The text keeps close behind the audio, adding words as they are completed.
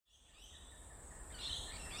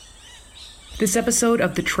This episode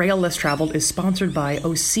of The Trail Less Traveled is sponsored by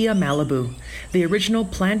Osea Malibu, the original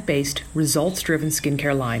plant-based, results-driven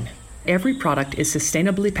skincare line. Every product is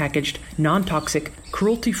sustainably packaged, non-toxic,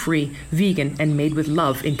 cruelty-free, vegan, and made with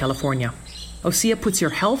love in California. Osea puts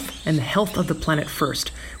your health and the health of the planet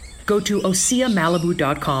first. Go to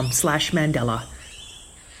oseamalibu.com/Mandela.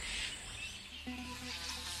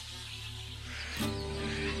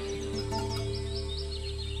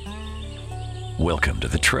 Welcome to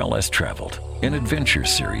The Trail Less Traveled, an adventure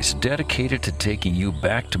series dedicated to taking you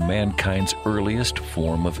back to mankind's earliest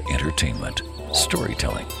form of entertainment,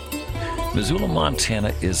 storytelling. Missoula,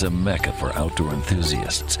 Montana is a mecca for outdoor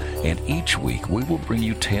enthusiasts, and each week we will bring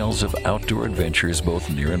you tales of outdoor adventures both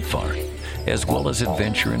near and far, as well as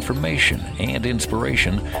adventure information and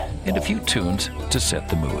inspiration, and a few tunes to set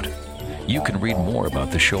the mood. You can read more about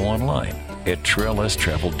the show online at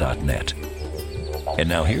traillesstraveled.net. And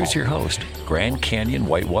now here's your host, Grand Canyon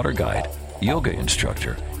Whitewater Guide, yoga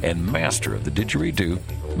instructor, and master of the didgeridoo,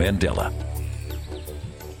 Mandela.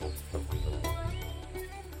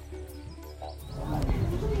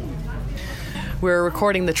 We're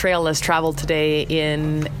recording The Trail Less Traveled today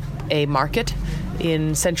in a market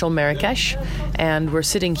in central Marrakesh, and we're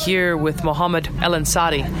sitting here with Mohamed El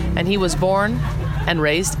Ansari, and he was born and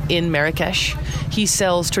raised in Marrakesh. He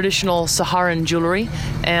sells traditional Saharan jewelry,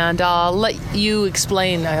 and I'll let you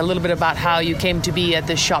explain a little bit about how you came to be at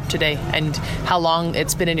this shop today and how long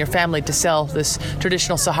it's been in your family to sell this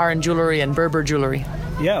traditional Saharan jewelry and Berber jewelry.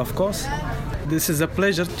 Yeah, of course. This is a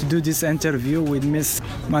pleasure to do this interview with Miss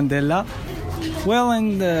Mandela. Well,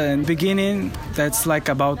 in the beginning, that's like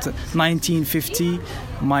about 1950.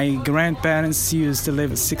 My grandparents used to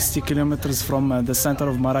live 60 kilometers from the center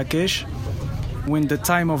of Marrakesh. When the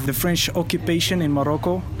time of the French occupation in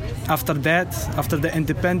Morocco, after that, after the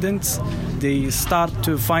independence, they start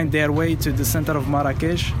to find their way to the center of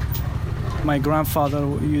Marrakesh. My grandfather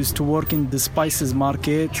used to work in the spices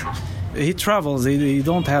market. He travels, he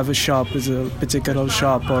don't have a shop, it's a particular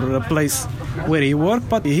shop or a place where he works,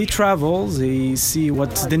 but he travels, he see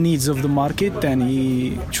what's the needs of the market, and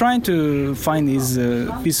he trying to find his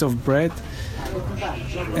piece of bread.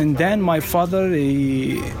 And then my father,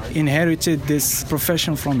 he inherited this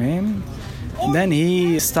profession from him. Then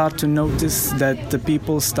he started to notice that the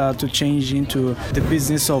people start to change into the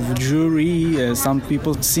business of jewelry. Some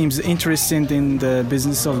people seems interested in the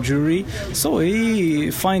business of jewelry. So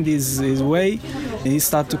he find his way. He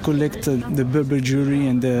started to collect the Berber jewelry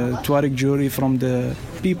and the Tuareg jewelry from the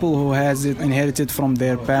people who has it inherited from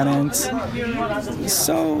their parents.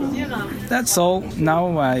 So that's all.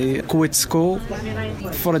 Now I quit school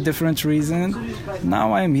for a different reason.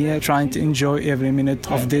 Now I'm here trying to enjoy every minute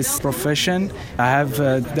of this profession. I have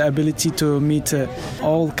the ability to meet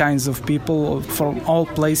all kinds of people from all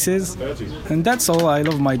places, and that's all. I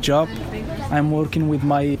love my job. I'm working with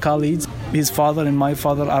my colleagues. His father and my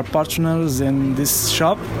father are partners in this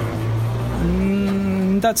shop.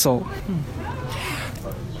 That's all.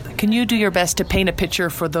 Can you do your best to paint a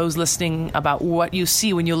picture for those listening about what you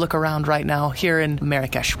see when you look around right now here in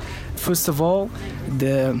Marrakesh? First of all,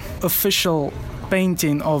 the official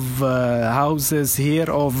painting of houses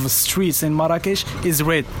here, of streets in Marrakesh, is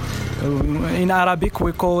red. In Arabic,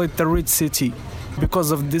 we call it the Red City.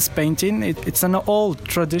 Because of this painting, it's an old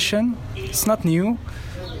tradition. It's not new.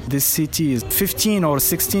 This city is 15 or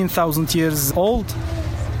 16,000 years old.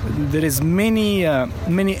 There is many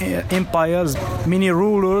empires, many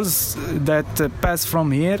rulers that pass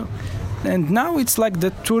from here. And now it's like the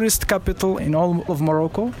tourist capital in all of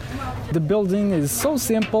Morocco. The building is so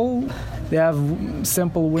simple. They have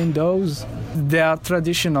simple windows. They are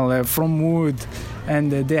traditional, from wood,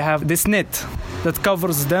 and they have this net that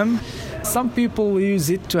covers them. Some people use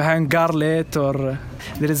it to hang garlet, or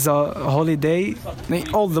there is a holiday. In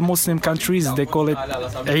all the Muslim countries, they call it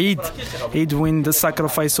Eid. Eid, when the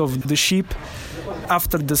sacrifice of the sheep.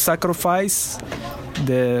 After the sacrifice,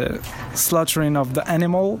 the slaughtering of the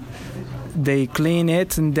animal, they clean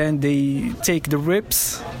it, and then they take the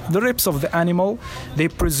ribs of the animal. They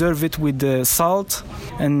preserve it with the salt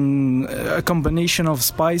and a combination of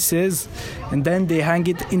spices, and then they hang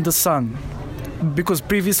it in the sun. Because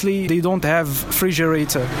previously they don't have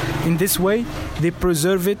refrigerator. In this way, they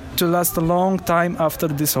preserve it to last a long time after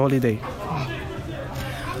this holiday.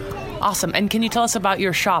 Awesome. And can you tell us about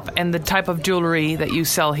your shop and the type of jewelry that you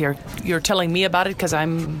sell here? You're telling me about it because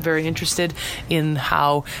I'm very interested in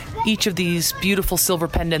how each of these beautiful silver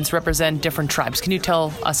pendants represent different tribes. Can you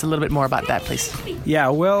tell us a little bit more about that, please? Yeah,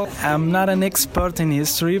 well, I'm not an expert in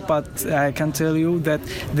history, but I can tell you that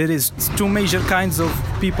there is two major kinds of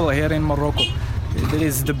people here in Morocco. There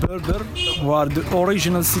is the Berber, who are the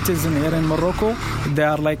original citizens here in Morocco. They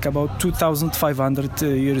are like about 2,500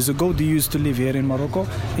 years ago. They used to live here in Morocco.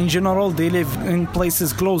 In general, they live in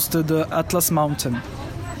places close to the Atlas Mountain.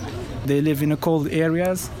 They live in cold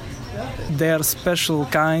areas. They are special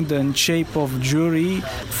kind and shape of jewelry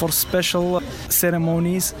for special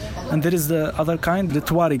ceremonies. And there is the other kind, the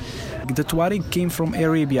Tuareg. The Tuareg came from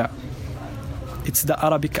Arabia. It's the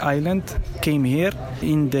Arabic island, came here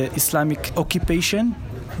in the Islamic occupation.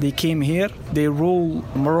 They came here, they rule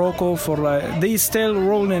Morocco they still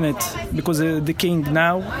rule in it because the king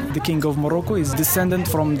now, the king of Morocco is descendant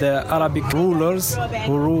from the Arabic rulers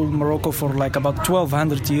who ruled Morocco for like about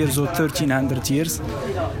 1,200 years or 1,300 years.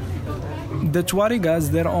 The Tuareg has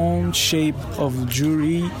their own shape of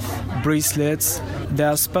jewelry, bracelets. They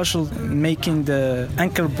are special making the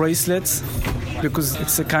ankle bracelets because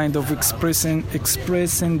it's a kind of expressing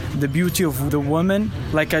the beauty of the woman.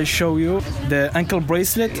 Like I show you, the ankle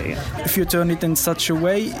bracelet, if you turn it in such a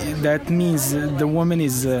way, that means the woman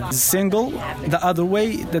is single. The other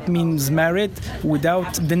way, that means married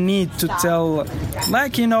without the need to tell,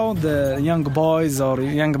 like, the young boys or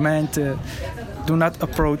young men to do not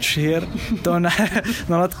approach here, do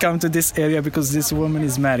not come to this area because this woman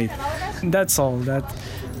is married. That's all.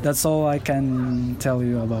 That's all I can tell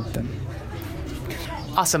you about them.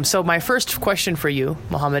 Awesome. So my first question for you,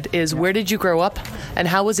 Mohammed, is where did you grow up and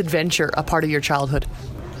how was adventure a part of your childhood?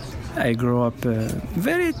 I grew up a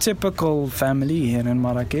very typical family here in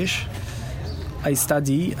Marrakesh. I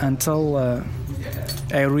study until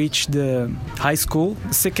I reached the high school,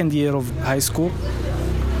 second year of high school.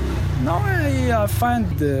 Now I find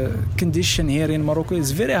the condition here in Morocco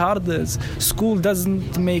is very hard. School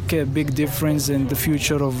doesn't make a big difference in the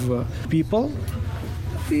future of people.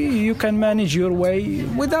 You can manage your way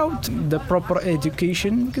without the proper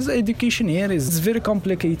education because education here is very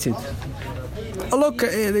complicated. Look,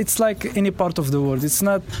 it's like any part of the world. It's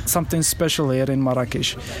not something special here in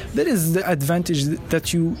Marrakesh. There is the advantage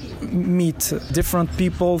that you meet different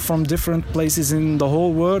people from different places in the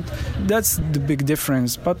whole world. That's the big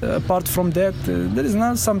difference. But apart from that, there is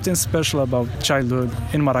not something special about childhood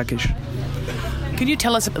in Marrakesh. Can you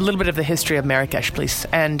tell us a little bit of the history of Marrakesh, please,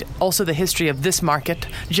 and also the history of this market,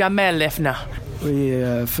 Jamel El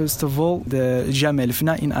Fna? First of all, the Jamel El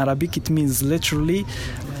Fna in Arabic, it means literally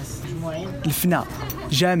الفناء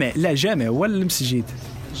جامع لا جامع ولا المسجد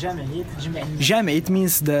جامع it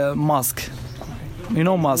means the mosque,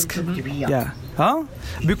 mosque, yeah, huh,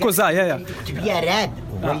 because راب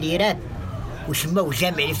واللي راب وسموه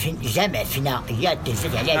جامع الفناء هي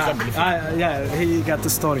تهزت عليها جامع الفناء. Yeah, he got the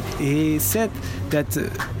story. He said that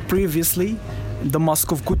previously the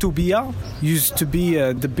mosque of Koutoubia used to be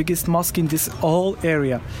the biggest mosque in this whole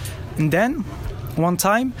area, and then one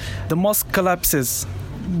time the mosque collapses,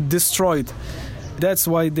 destroyed. That's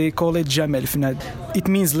why they call it Jamel El Fna. It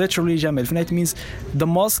means literally Jamel El Fna. It means the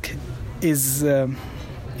mosque is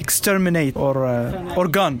exterminate or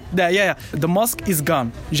gone. The mosque is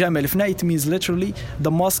gone. Jamel El Fna, it means literally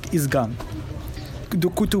the mosque is gone. The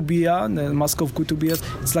Koutoubia, the mosque of Koutoubia,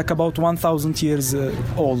 it's like about 1,000 years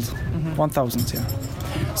old. 1,000, yeah.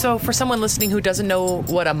 So for someone listening who doesn't know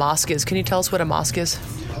what a mosque is, can you tell us what a mosque is?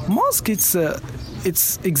 Mosque,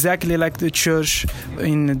 it's exactly like the church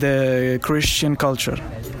in the Christian culture,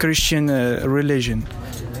 Christian religion.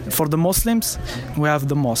 For the Muslims, we have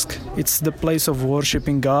the mosque. It's the place of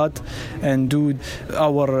worshiping God and do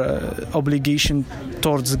our obligation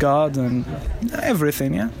towards God and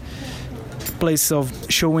everything, yeah. Place of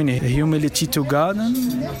showing humility to God and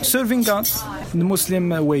serving God in the Muslim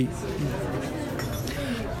way.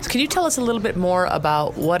 Can you tell us a little bit more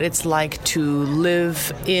about what it's like to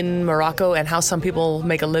live in Morocco and how some people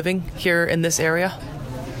make a living here in this area?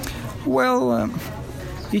 Well,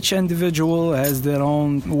 each individual has their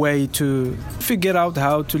own way to figure out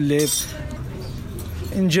how to live.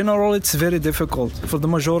 In general, it's very difficult. For the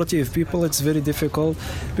majority of people, it's very difficult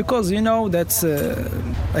because, that's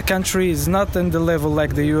a country is not in the level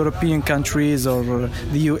like the European countries or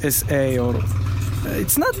the USA or...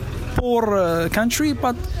 It's not poor country,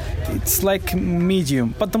 but it's like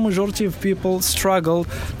medium. But the majority of people struggle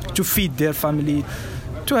to feed their family,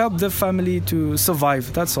 to help their family to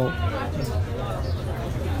survive. That's all.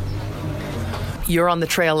 You're on the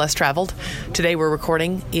trail less traveled. Today we're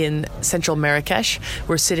recording in central Marrakesh.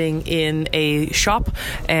 We're sitting in a shop,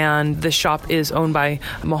 and the shop is owned by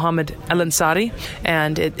Mohammed El Ansari,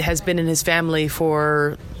 and it has been in his family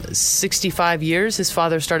for 65 years. His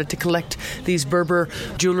father started to collect these Berber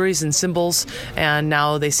jewelries and symbols, and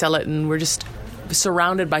now they sell it, and we're just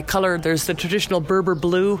surrounded by color. There's the traditional Berber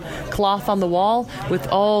blue cloth on the wall with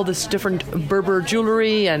all this different Berber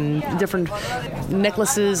jewelry and different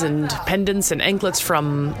necklaces and pendants and anklets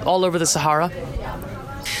from all over the Sahara.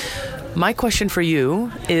 My question for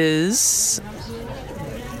you is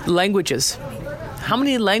languages. How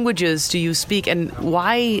many languages do you speak, and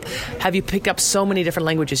why have you picked up so many different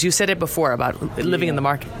languages? You said it before about living in the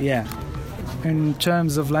market. Yeah. In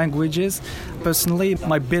terms of languages, personally,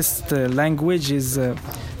 my best language is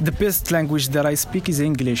the best language that I speak is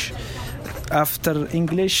English. After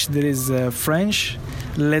English, there is French,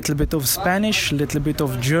 a little bit of Spanish, a little bit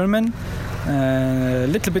of German, a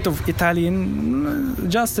little bit of Italian,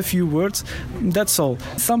 just a few words. That's all.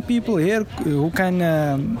 Some people here who can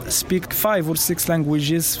speak 5 or 6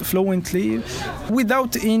 languages fluently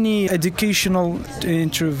without any educational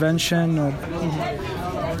intervention.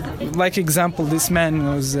 Like example, this man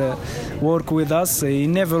who's work with us, he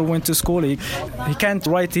never went to school. He can't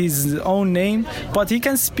write his own name, but he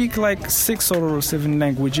can speak like 6 or 7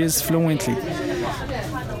 languages fluently.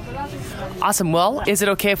 Awesome. Well, is it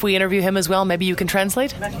okay if we interview him as well? Maybe you can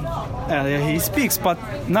translate? He speaks, but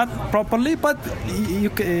not properly, but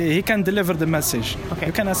he can deliver the message. Okay.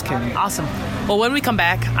 You can ask him. Awesome. Well, when we come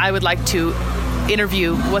back, I would like to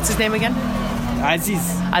interview, what's his name again?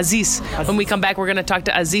 Aziz. When we come back, we're going to talk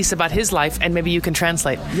to Aziz about his life, and maybe you can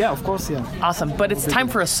translate. Yeah, of course, yeah. Awesome. But it's time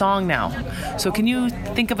for a song now. So can you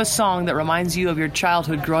think of a song that reminds you of your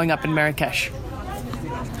childhood growing up in Marrakesh?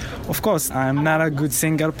 Of course, I'm not a good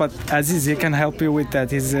singer, but Aziz, he can help you with that.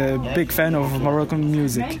 He's a big fan of Moroccan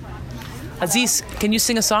music. Aziz, can you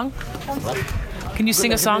sing a song? Can you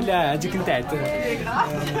sing a song?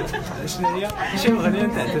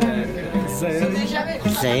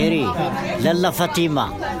 الزهيري لالا فاطمة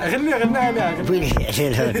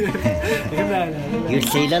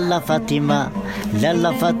يلسي لالا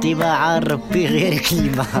فاطمة عارف بغير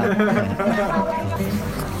كلمة.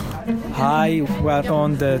 Hi, we are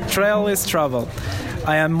on the Trail is Travel.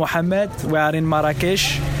 I am Mohammed. We are in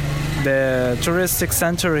Marrakesh, the touristic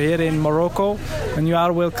center here in Morocco, and you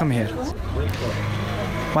are welcome here.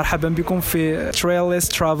 مرحبا بكم في Trail is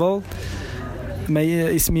Travel.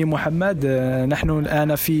 اسمي محمد. نحن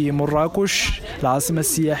الآن في مراكش العاصمة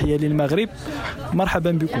السياحية للمغرب.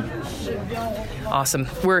 مرحبا بكم. Awesome.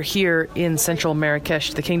 We're here in central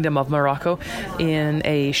Marrakesh, the Kingdom of Morocco, in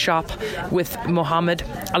a shop with Mohammed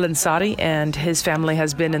Al-Ansari, and his family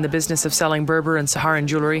has been in the business of selling Berber and Saharan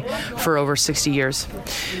jewelry for over 60 years.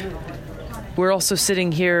 We're also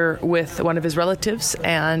sitting here with one of his relatives,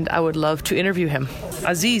 and I would love to interview him.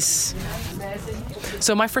 Aziz.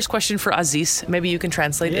 So my first question for Aziz, maybe you can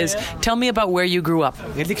translate, is tell me about where you grew up.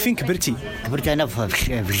 كبرت أنا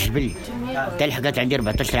في الجبل. تلحقت عندي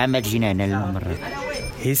 14 عام جينا هنا للمرة.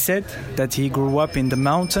 He said that he grew up in the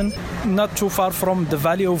mountain, not too far from the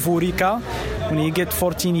valley of Ourika. When he get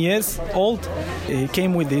 14 years old, he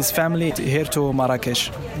came with his family here to Marrakesh.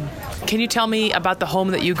 Can you tell me about the home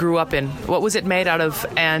that you grew up in? What was it made out of?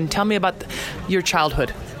 And tell me about your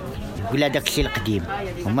childhood. ولا داك الشيء القديم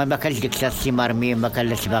وما كانش ديك الثمار ما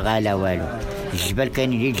كانش بغاله والو. الجبال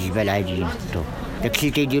كان يدير الجبال عاديين داك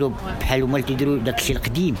الشيء تيديروا بحال هما تيديروا داك الشيء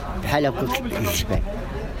القديم بحال هكا الجبال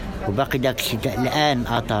وباقي داك الشيء الان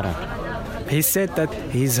اثارات. He said that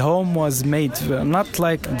his home was made not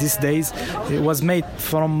like these days. It was made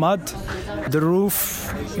from mud. The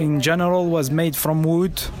roof in general was made from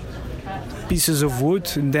wood, pieces of wood,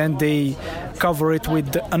 and then they cover it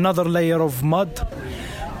with another layer of mud.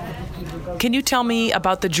 Can you tell me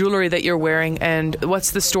about the jewelry that you're wearing and what's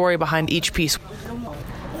the story behind each piece?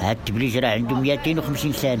 هاد التبليج راه عنده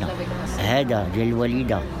 250 سنة. هذا ديال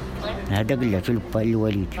الوالدة. هذا قلته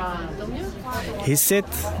للوالد. He said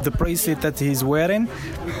the bracelet that he's wearing,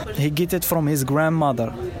 he get it from his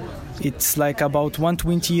grandmother. It's like about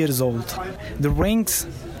 120 years old. The rings,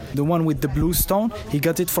 the one with the blue stone, he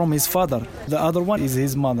got it from his father. The other one is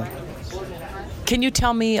his mother. Can you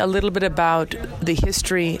tell me a little bit about the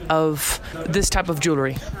history of this type of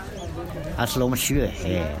jewelry? أصلهم الشلوح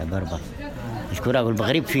بربا. الكرة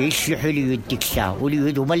والمغرب فيه الشلوح واليهود ديك الساعة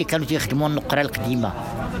واليهود هما اللي كانوا يخدموا النقرة القديمة.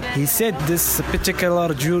 He said this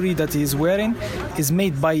particular jewelry that he's wearing is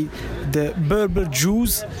made by the Berber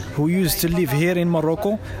Jews who used to live here in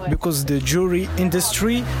Morocco because the jewelry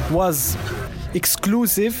industry was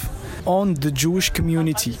exclusive on the Jewish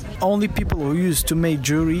community. Only people who used to make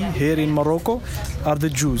jewelry here in Morocco are the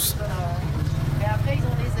Jews.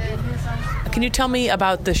 Can you tell me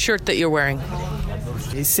about the shirt that you're wearing?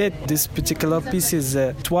 He said this particular piece is a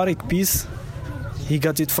Tuareg piece. He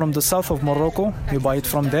got it from the south of Morocco. You buy it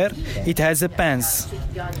from there. It has a pants.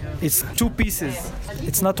 It's 2 pieces.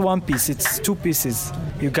 It's not 1 piece, it's 2 pieces.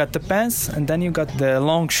 You got the pants and then you got the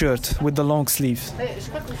long shirt with the long sleeves.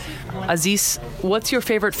 Aziz, what's your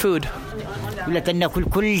favorite food? ولا تناكل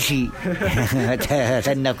كل شيء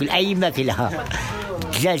تناكل أي ماكلها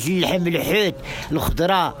الدجاج اللحم الحوت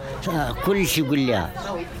الخضرة كل شيء يقول لها.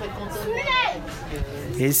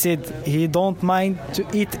 He said he don't mind to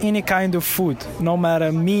eat any kind of food, no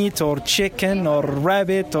matter meat or chicken or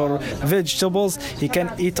rabbit or vegetables, he can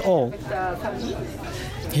eat all.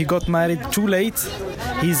 He got married too late.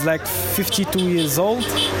 He's like 52 years old.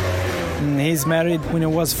 And he's married when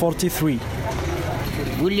he was 43.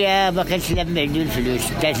 قول لها ما كانش لما عنده الفلوس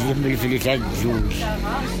تلم الفلوس هتزوج.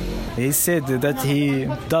 He said that he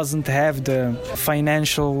doesn't have the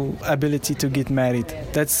financial ability to get married.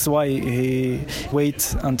 That's why he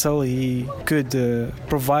wait until he could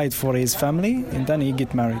provide for his family and then he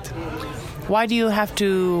get married. Why do you have to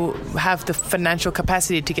have the financial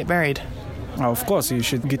capacity to get married? Of course, you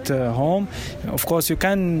should get a home. Of course, you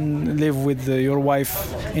can live with your wife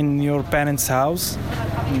in your parents' house.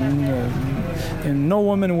 And no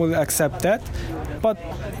woman will accept that. But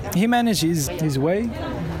he manages his way.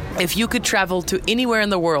 If you could travel to anywhere in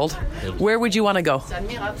the world, where would you want to go?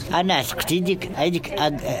 أنا عشقت هذيك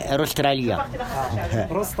أستراليا.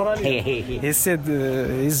 He said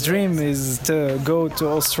his dream is to go to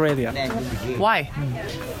Australia. Why?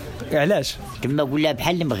 علاش؟ تما أقول لها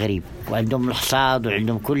بحال المغرب وعندهم الحصاد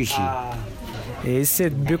وعندهم كل شيء. He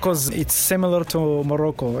said because it's similar to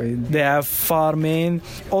Morocco. They have farming.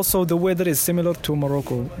 Also, the weather is similar to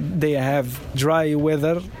Morocco. They have dry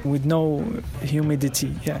weather with no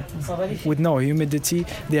humidity. Yeah, with no humidity.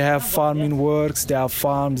 They have farming works. They have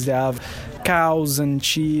farms. They have cows and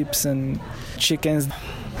sheep and chickens.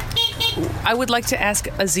 I would like to ask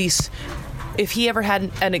Aziz if he ever had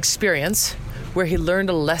an experience where he learned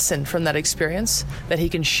a lesson from that experience that he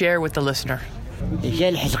can share with the listener. جا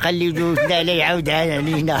الحزقة اللي دوزنا لا يعاودها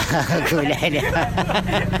علينا كل حاجة.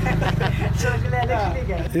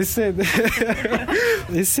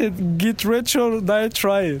 He said, get rich or die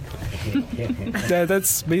trying.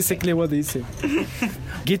 That's basically what he said.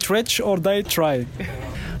 Get rich or die trying.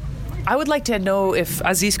 I would like to know if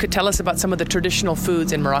Aziz could tell us about some of the traditional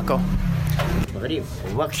foods in Morocco. المغرب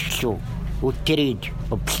وكشكشو والتريد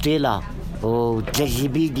وبسطيلة والدجاج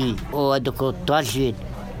البلدي وهذوك الطاجين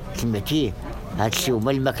سمعتيه. هادشي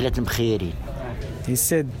هما الماكلات المخيرين. He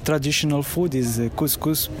said traditional food is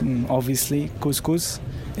couscous, obviously couscous.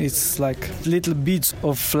 It's like little beads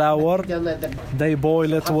of flour. They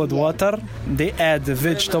boil it with water. They add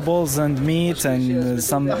vegetables and meat and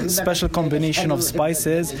some special combination of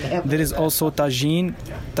spices. There is also tagine.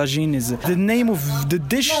 Tagine is the name of the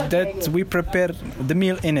dish that we prepare the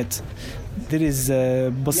meal in it. There is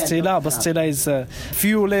bastila. Bastila is a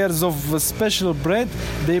few layers of special bread.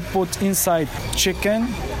 They put inside chicken,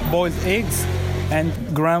 boiled eggs, and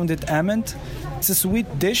grounded almond. It's a sweet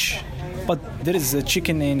dish, but there is a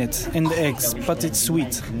chicken in it, in the eggs, but it's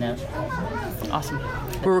sweet. Awesome.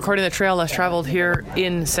 We're recording the Trail Less Traveled here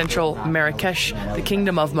in central Marrakesh, the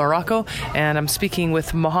Kingdom of Morocco, and I'm speaking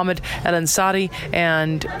with Mohammed El Ansari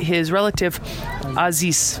and his relative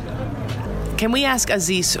Aziz. Can we ask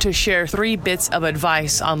Aziz to share 3 bits of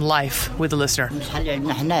advice on life with the listener? شحال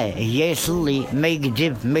عندنا حنايا هي يصلي ما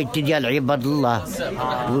يكذب ما يتديال عباد الله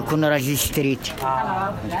ويكون راجل ستريت.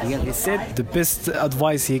 He said the best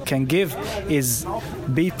advice he can give is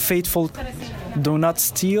be faithful, do not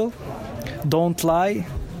steal, don't lie,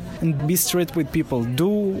 and be straight with people.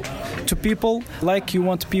 Do to people like you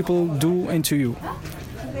want people do into you.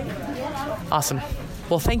 Awesome.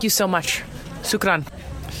 Well, thank you so much. Shukran.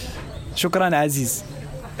 Shukran, Aziz.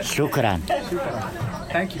 شكرا.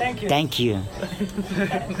 Thank you. Thank you.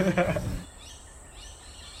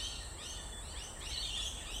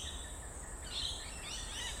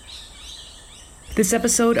 This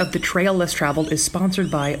episode of The Trail Less Traveled is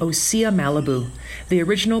sponsored by Osea Malibu, the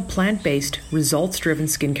original plant-based, results-driven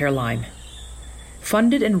skincare line.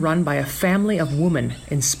 Funded and run by a family of women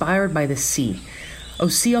inspired by the sea,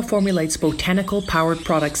 Osea formulates botanical-powered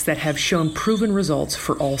products that have shown proven results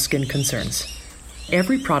for all skin concerns.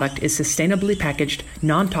 Every product is sustainably packaged,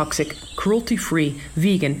 non-toxic, cruelty-free,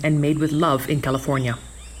 vegan, and made with love in California.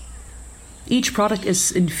 Each product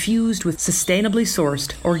is infused with sustainably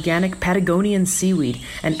sourced, organic Patagonian seaweed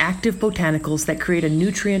and active botanicals that create a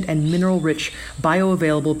nutrient and mineral-rich,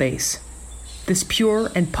 bioavailable base. This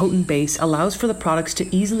pure and potent base allows for the products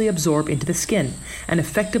to easily absorb into the skin and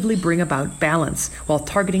effectively bring about balance while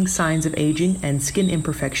targeting signs of aging and skin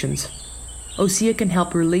imperfections. Osea can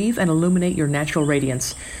help relieve and illuminate your natural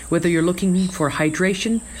radiance, whether you're looking for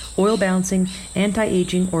hydration, oil balancing,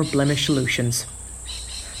 anti-aging, or blemish solutions.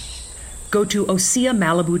 Go to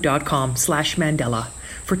oseamalibu.com/Mandela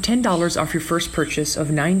for $10 off your first purchase of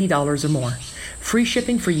 $90 or more, free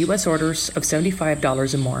shipping for U.S. orders of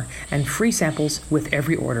 $75 or more, and free samples with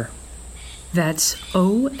every order. That's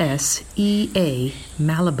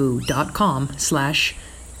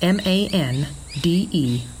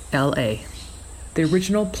oseamalibu.com/MANDELA. The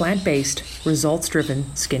original plant-based, results-driven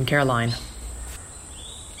skincare line.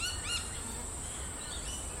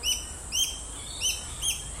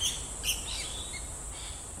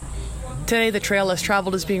 Today, the Trail Less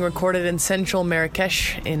Traveled is being recorded in central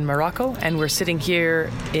Marrakesh in Morocco, and we're sitting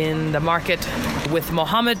here in the market with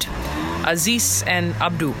Mohammed, Aziz, and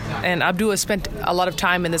Abdou. And Abdou has spent a lot of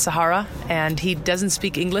time in the Sahara, and he doesn't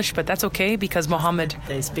speak English, but that's okay because Mohammed...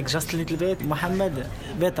 I speak just a little bit. Mohammed,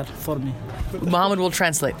 better for me. Mohammed will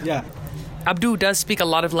translate. Yeah. Abdou does speak a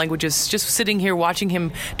lot of languages. Just sitting here watching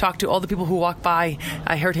him talk to all the people who walk by,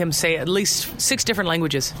 I heard him say at least 6 different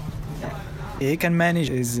languages. He can manage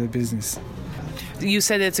his business. You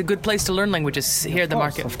said it's a good place to learn languages here at the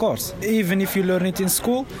market. Of course. Even if you learn it in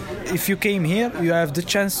school, if you came here, you have the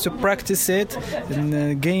chance to practice it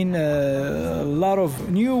and gain a lot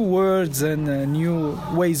of new words and new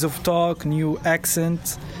ways of talk, new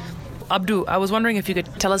accents. Abdou, I was wondering if you could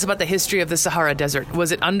tell us about the history of the Sahara Desert.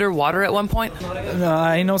 Was it underwater at one point?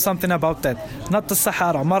 I know something about that. Not the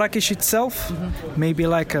Sahara. Marrakesh itself, maybe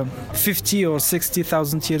like 50 or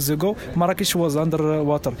 60,000 years ago, Marrakesh was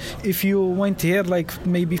underwater. If you went here like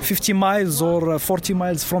maybe 50 miles or 40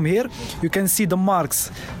 miles from here, you can see the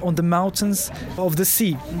marks on the mountains of the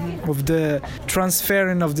sea, of the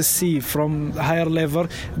transferring of the sea from higher level.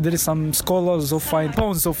 There is some scholars who find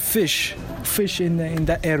bones of fish in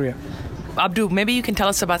that area. Abdou, maybe you can tell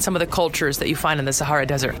us about some of the cultures that you find in the Sahara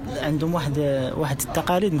Desert. عندهم واحد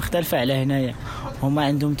التقاليد مختلفة على هنايا. هما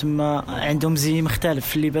عندهم تما عندهم زي مختلف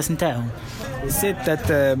في اللباس نتاعهم. They said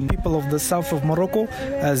that people of the south of Morocco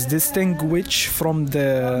as distinguished from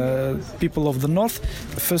the people of the north.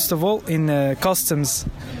 First of all, in customs,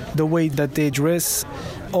 the way that they dress,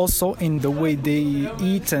 also in the way they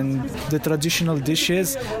eat and the traditional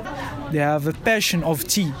dishes. They have a passion of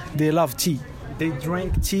tea. They love tea. They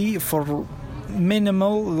drink tea for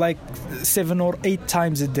minimal like 7 or 8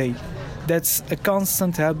 times a day. That's a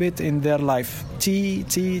constant habit in their life. Tea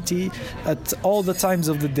at all the times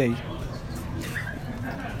of the day.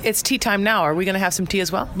 It's tea time now. Are we going to have some tea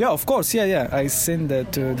as well? Yeah, of course. Yeah. I sent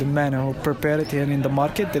that to the man who prepared it here in the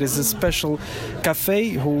market. There is a special cafe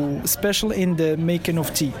who special in the making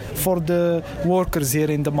of tea for the workers here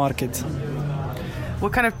in the market.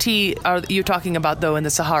 What kind of tea are you talking about, though, in the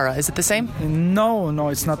Sahara? Is it the same? No,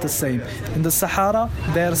 it's not the same. In the Sahara,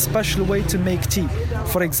 there's a special way to make tea.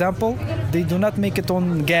 For example, they do not make it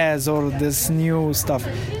on gas or this new stuff.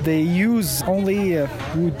 They use only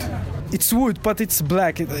wood. It's wood, but it's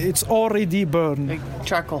black. It's already burned. Like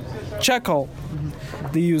charcoal.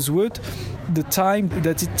 They use wood. The time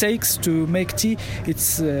that it takes to make tea,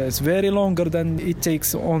 it's very longer than it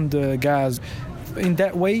takes on the gas. In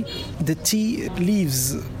that way, the tea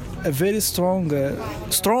leaves a very stronger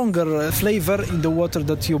flavor in the water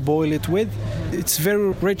that you boil it with. It's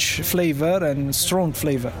very rich flavor and strong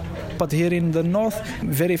flavor. But here in the north,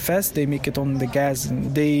 very fast, they make it on the gas.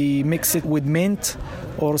 And they mix it with mint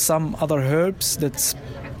or some other herbs that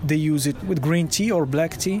they use it with green tea or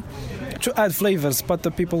black tea to add flavors. But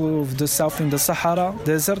the people of the south in the Sahara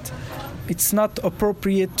Desert, it's not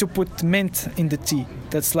appropriate to put mint in the tea.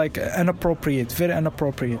 That's like inappropriate, very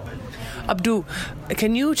inappropriate. Abdou,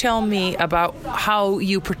 can you tell me about how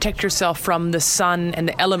you protect yourself from the sun and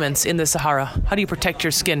the elements in the Sahara? How do you protect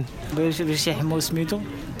your skin? باش يحموا سميتو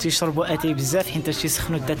تيشربوا اتاي بزاف حيت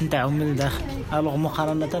تيسخنوا الذات نتاعهم من الداخل الوغ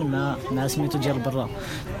مقارنه مع سميتو ديال برا.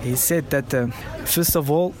 He said that first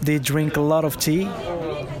of all they drink a lot of tea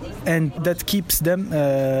and that keeps them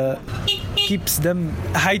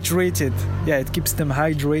hydrated. Yeah, it keeps them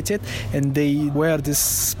hydrated, and they wear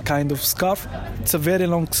this kind of scarf. It's a very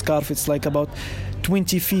long scarf. It's like about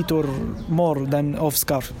 20 feet or more than of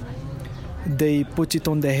scarf. They put it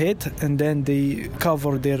on the head and then they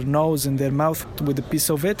cover their nose and their mouth with a piece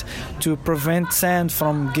of it to prevent sand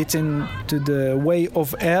from getting to the way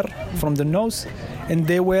of air from the nose. And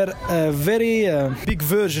they wear a very big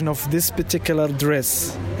version of this particular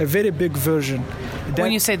dress, a very big version.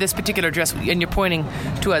 When you say this particular dress and you're pointing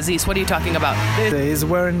to Aziz, what are you talking about? He's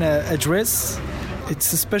wearing a dress.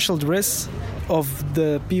 It's a special dress of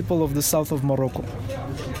the people of the south of Morocco.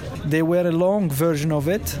 They wear a long version of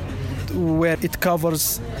it where it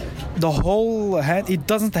covers the whole hand. It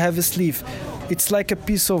doesn't have a sleeve. It's like a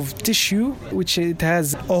piece of tissue, which it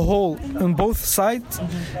has a hole on both sides.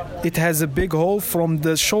 It has a big hole from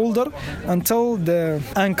the shoulder until the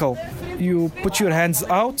ankle. You put your hands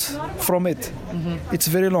out from it. It's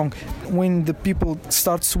very long. When the people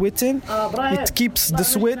start sweating, it keeps the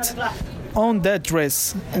sweat on that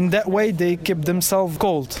dress. And that way they keep themselves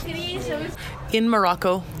cold. In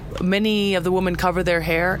Morocco, many of the women cover their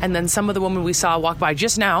hair, and then some of the women we saw walk by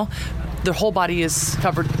just now, their whole body is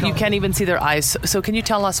covered. You can't even see their eyes. So can you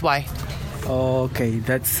tell us why? Okay,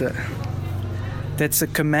 that's a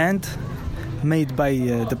command made by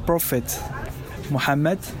the Prophet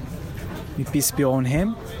Muhammad, may peace be on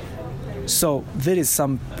him. So there is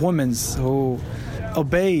some women who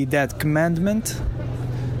obey that commandment,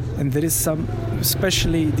 and there is some,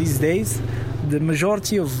 especially these days, the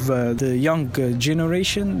majority of the young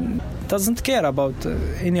generation doesn't care about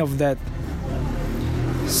any of that.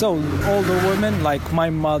 So older women like my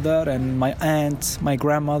mother and my aunt, my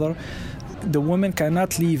grandmother, the woman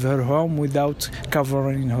cannot leave her home without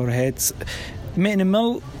covering her head.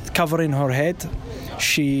 Minimal covering her head.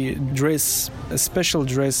 She dress a special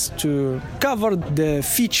dress to cover the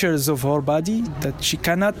features of her body that she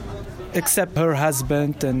cannot, except her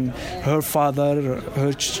husband and her father,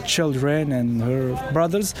 her children and her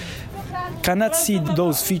brothers, cannot see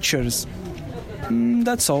those features.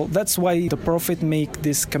 That's all. That's why the Prophet make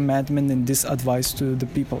this commandment and this advice to the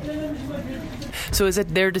people. So is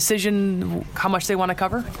it their decision how much they want to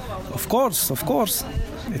cover? Of course.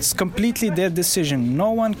 It's completely their decision.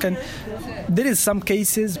 No one can... There is some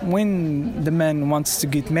cases when the man wants to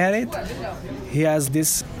get married, he has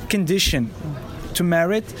this condition to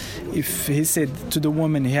marry it. If he said to the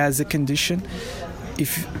woman, he has a condition,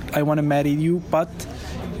 if I want to marry you, but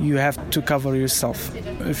you have to cover yourself.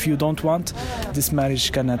 If you don't want, this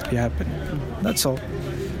marriage cannot be happening. That's all.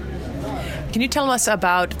 Can you tell us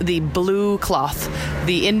about the blue cloth,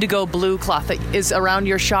 the indigo blue cloth that is around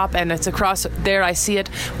your shop and it's across there, I see it.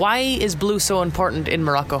 Why is blue so important in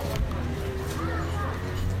Morocco?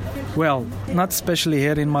 Well, not especially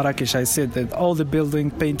here in Marrakesh. I said that all the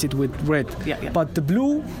buildings painted with red. Yeah. But the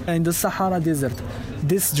blue in the Sahara Desert,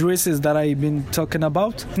 these dresses that I've been talking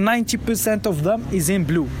about, 90% of them is in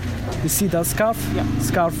blue. You see that scarf? Yeah.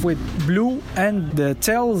 Scarf with blue and the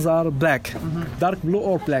tails are black. Dark blue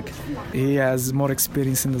or black. He has more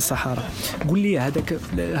experience in the Sahara. قول لي هذاك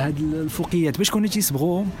الفوقيات باش كانوا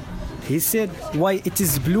يصبغوهم؟ He said why it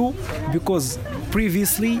is blue, because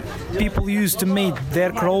previously people used to make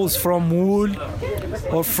their clothes from wool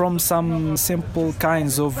or from some simple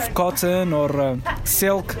kinds of cotton or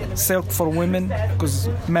silk for women, because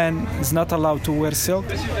man is not allowed to wear silk.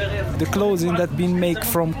 The clothing that been made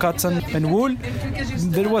from cotton and wool,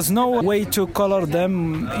 there was no way to color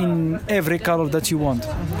them in every color that you want.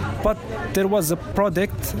 But there was a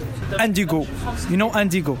product, indigo. You know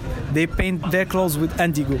indigo? They paint their clothes with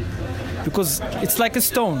indigo, because it's like a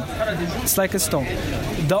stone. It's like a stone.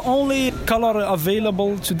 The only color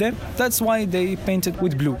available to them, that's why they paint it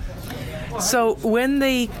with blue. So when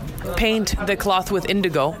they paint the cloth with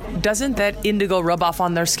indigo, doesn't that indigo rub off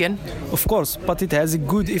on their skin? Of course, but it has a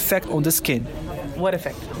good effect on the skin. What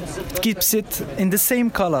effect? It keeps it in the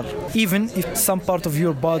same color. Even if some part of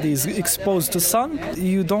your body is exposed to sun,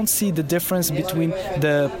 you don't see the difference between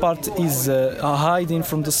the part is hiding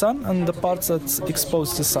from the sun and the part that's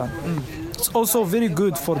exposed to sun. It's also very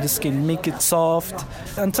good for the skin, make it soft.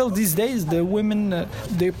 Until these days, the women,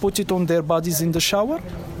 they put it on their bodies in the shower.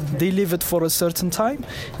 They leave it for a certain time,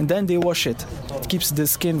 and then they wash it. It keeps the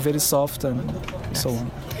skin very soft and so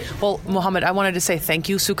on. Well, Mohammed, I wanted to say thank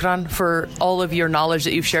you, Sukran, for all of your knowledge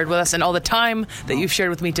that you've shared with us and all the time that you've shared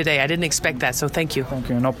with me today. I didn't expect that, so thank you. Thank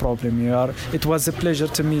you, no problem. It was a pleasure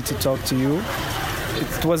to me to talk to you.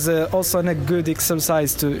 It was also a good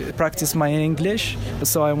exercise to practice my English,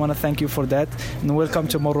 so I want to thank you for that. And welcome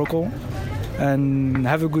to Morocco, and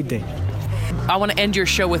have a good day. I want to end your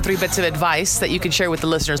show with 3 bits of advice that you can share with the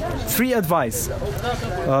listeners. 3 advice.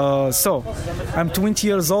 So, I'm 20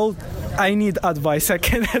 years old. I need advice. I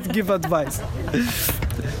cannot give advice.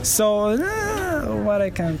 So, what I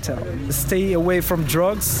can tell. Stay away from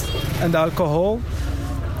drugs and alcohol,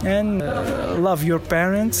 and love your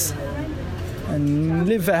parents, and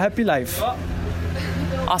live a happy life.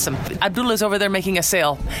 Awesome. Abdul is over there making a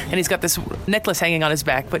sale, and he's got this necklace hanging on his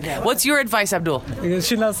back. But what's your advice, Abdul?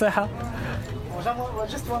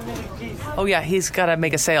 Oh, yeah, he's got to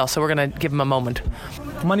make a sale, so we're going to give him a moment.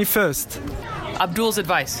 Money first. Abdul's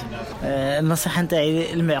advice. النصيحة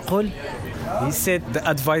نتاعي المعقول. He said the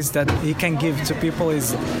advice that he can give to people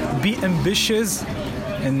is be ambitious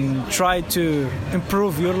and try to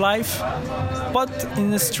improve your life, but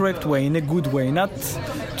in a strict way, in a good way, not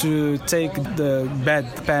to take the bad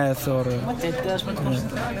path or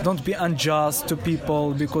don't be unjust to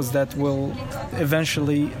people, because that will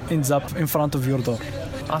eventually ends up in front of your door.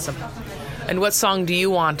 Awesome. And what song do you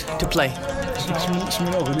want to play?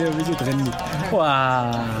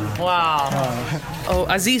 Wow. Oh,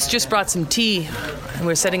 Aziz just brought some tea, and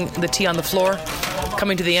we're setting the tea on the floor.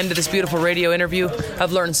 Coming to the end of this beautiful radio interview.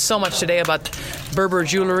 I've learned so much today about Berber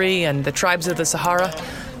jewelry and the tribes of the Sahara.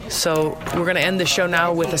 So we're going to end the show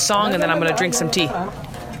now with a song, and then I'm going to drink some tea.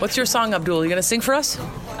 What's your song, Abdul? You going to sing for us?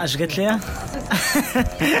 اش قلت لي؟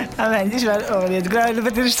 ما عنديش مع الأغنية تقول أنا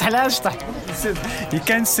بدي نشطح لها نشطح. He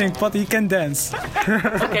can sing, but he can dance.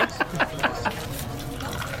 Okay.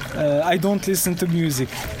 I don't listen to music.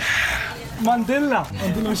 Mandela.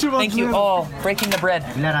 Thank you. Oh, breaking the bread.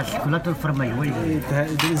 لا راه الشوكولاتة والفرمة الولد. There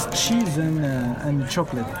is cheese and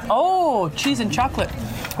chocolate. Oh, cheese and chocolate.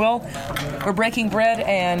 Well, we're breaking bread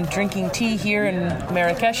and drinking tea here in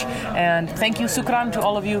Marrakesh. And thank you, Sukran, to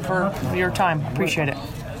all of you for your time. Appreciate it.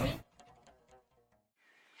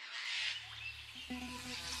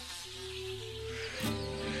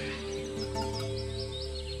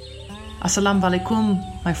 Assalamu alaikum,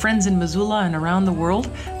 my friends in Missoula and around the world.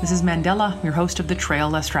 This is Mandela, your host of The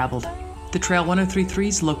Trail Less Traveled, the Trail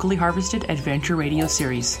 1033's locally harvested adventure radio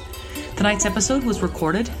series. Tonight's episode was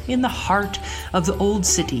recorded in the heart of the old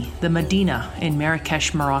city, the Medina in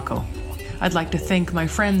Marrakesh, Morocco. I'd like to thank my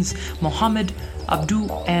friends Mohammed, Abdou,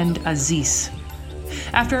 and Aziz.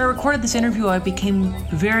 After I recorded this interview, I became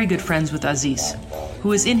very good friends with Aziz,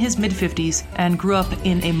 who is in his mid-50s and grew up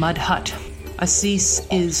in a mud hut. Aziz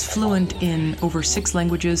is fluent in over 6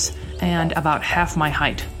 languages and about half my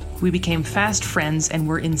height. We became fast friends and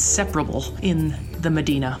were inseparable in the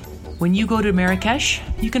Medina. When you go to Marrakesh,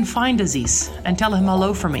 you can find Aziz and tell him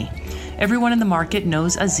hello for me. Everyone in the market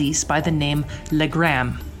knows Aziz by the name Le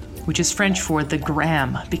Gram, which is French for the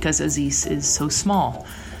gram, because Aziz is so small.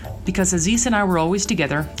 Because Aziz and I were always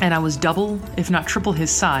together, and I was double, if not triple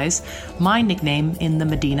his size, my nickname in the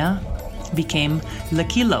Medina became Le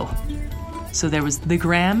Kilo. So there was the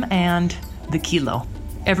gram and the kilo.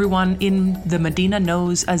 Everyone in the Medina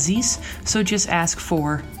knows Aziz, so just ask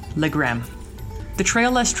for Le Gram. The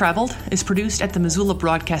Trail Less Traveled is produced at the Missoula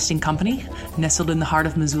Broadcasting Company, nestled in the heart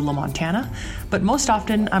of Missoula, Montana. But most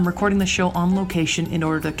often, I'm recording the show on location in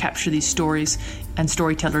order to capture these stories and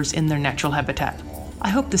storytellers in their natural habitat. I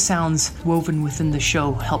hope the sounds woven within the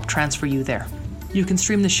show help transfer you there. You can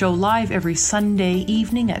stream the show live every Sunday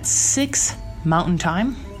evening at 6 Mountain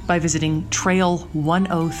Time by visiting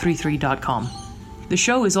trail1033.com. The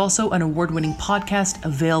show is also an award-winning podcast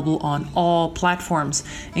available on all platforms,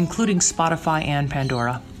 including Spotify and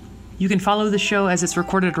Pandora. You can follow the show as it's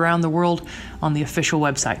recorded around the world on the official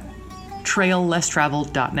website,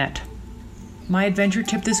 traillesstraveled.net. My adventure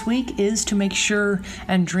tip this week is to make sure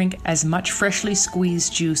and drink as much freshly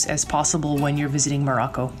squeezed juice as possible when you're visiting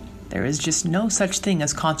Morocco. There is just no such thing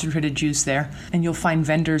as concentrated juice there, and you'll find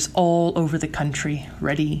vendors all over the country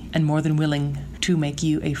ready and more than willing to make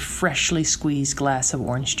you a freshly squeezed glass of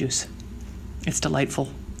orange juice. It's delightful.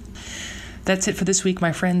 That's it for this week,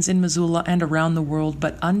 my friends in Missoula and around the world,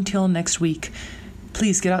 but until next week,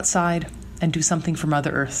 please get outside and do something for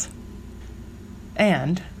Mother Earth.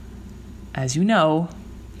 And, as you know,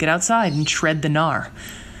 get outside and shred the gnar,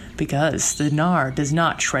 because the gnar does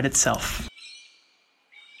not shred itself.